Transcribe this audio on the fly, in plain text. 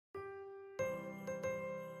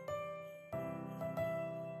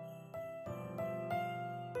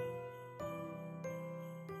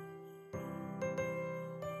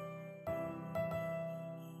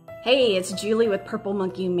Hey, it's Julie with Purple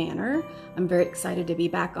Monkey Manor. I'm very excited to be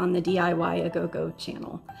back on the DIY-aGoGo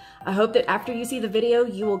channel. I hope that after you see the video,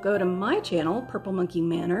 you will go to my channel, Purple Monkey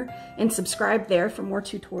Manor, and subscribe there for more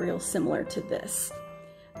tutorials similar to this.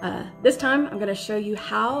 This time, I'm going to show you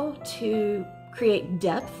how to create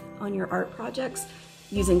depth on your art projects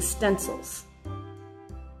using stencils.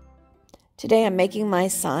 Today I'm making my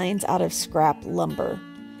signs out of scrap lumber.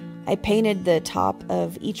 I painted the top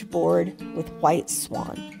of each board with white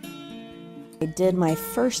swan. I did my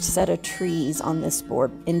first set of trees on this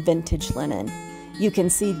board in vintage linen. You can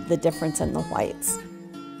see the difference in the whites.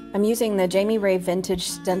 I'm using the Jamie Ray vintage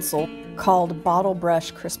stencil called Bottle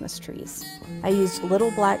Brush Christmas Trees. I used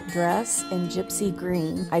Little Black Dress and Gypsy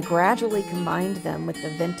Green. I gradually combined them with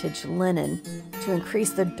the vintage linen to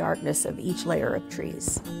increase the darkness of each layer of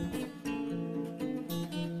trees.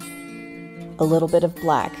 A little bit of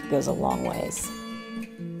black goes a long ways.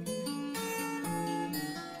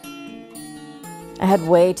 I had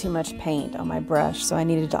way too much paint on my brush, so I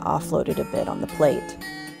needed to offload it a bit on the plate.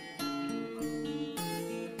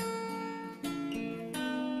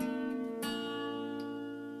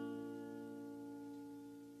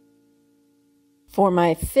 For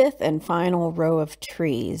my fifth and final row of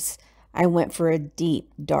trees, I went for a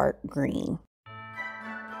deep dark green.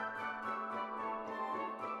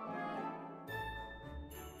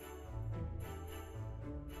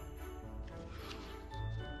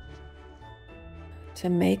 To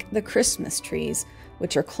make the Christmas trees,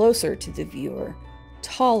 which are closer to the viewer,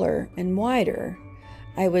 taller and wider,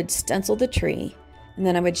 I would stencil the tree, and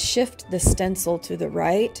then I would shift the stencil to the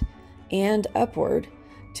right and upward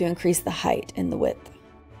to increase the height and the width.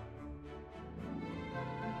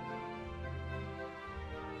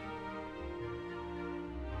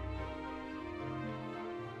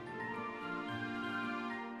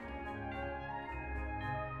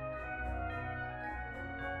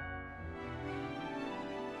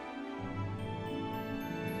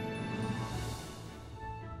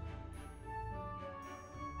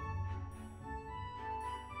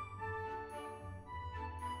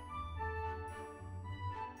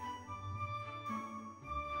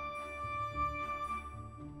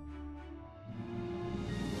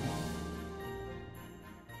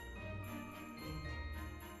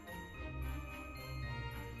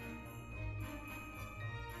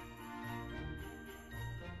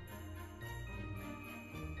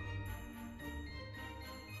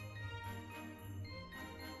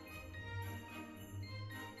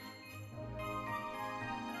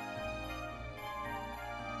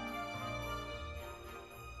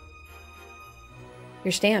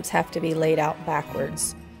 Your stamps have to be laid out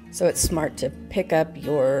backwards, so it's smart to pick up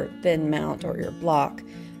your thin mount or your block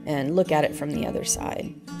and look at it from the other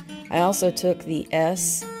side. I also took the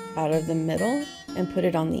S out of the middle and put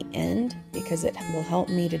it on the end because it will help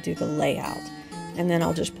me to do the layout. And then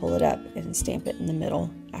I'll just pull it up and stamp it in the middle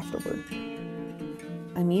afterward.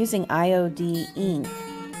 I'm using IOD ink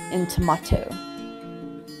in tomato.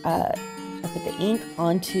 I put the ink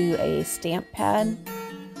onto a stamp pad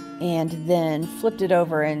and then flipped it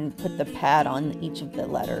over and put the pad on each of the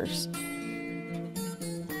letters.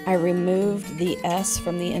 I removed the S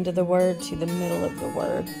from the end of the word to the middle of the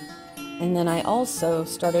word. And then I also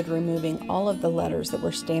started removing all of the letters that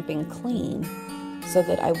were stamping clean so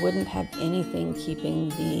that I wouldn't have anything keeping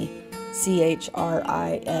the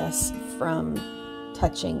CHRIS from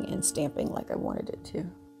touching and stamping like I wanted it to.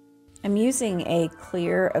 I'm using a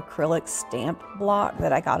clear acrylic stamp block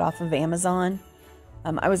that I got off of Amazon.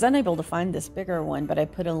 I was unable to find this bigger one, but I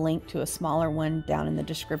put a link to a smaller one down in the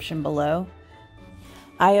description below.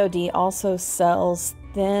 IOD also sells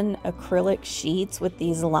thin acrylic sheets with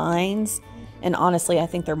these lines, and honestly, I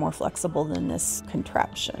think they're more flexible than this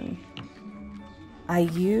contraption. I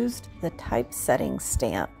used the typesetting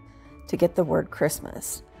stamp to get the word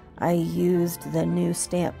Christmas. I used the new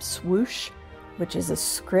stamp Swoosh, which is a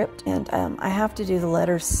script, and I have to do the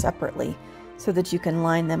letters separately so that you can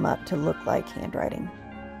line them up to look like handwriting.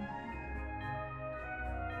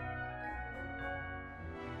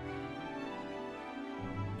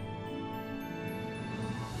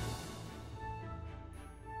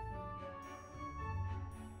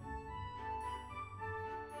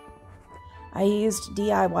 I used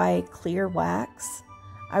DIY clear wax.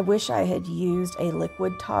 I wish I had used a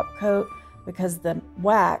liquid top coat because the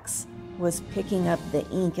wax was picking up the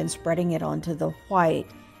ink and spreading it onto the white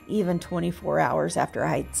even 24 hours after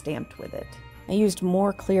I had stamped with it. I used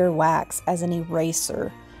more clear wax as an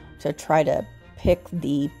eraser to try to pick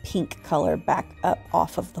the pink color back up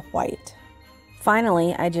off of the white.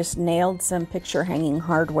 Finally, I just nailed some picture hanging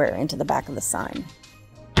hardware into the back of the sign.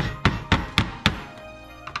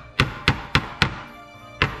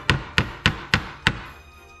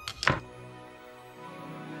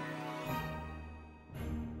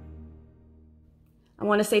 I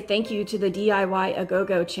want to say thank you to the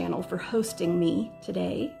DIY-aGoGo channel for hosting me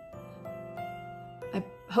today. I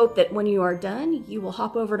hope that when you are done, you will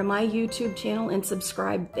hop over to my YouTube channel and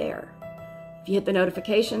subscribe there. If you hit the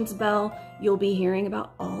notifications bell, you'll be hearing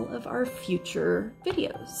about all of our future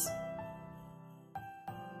videos.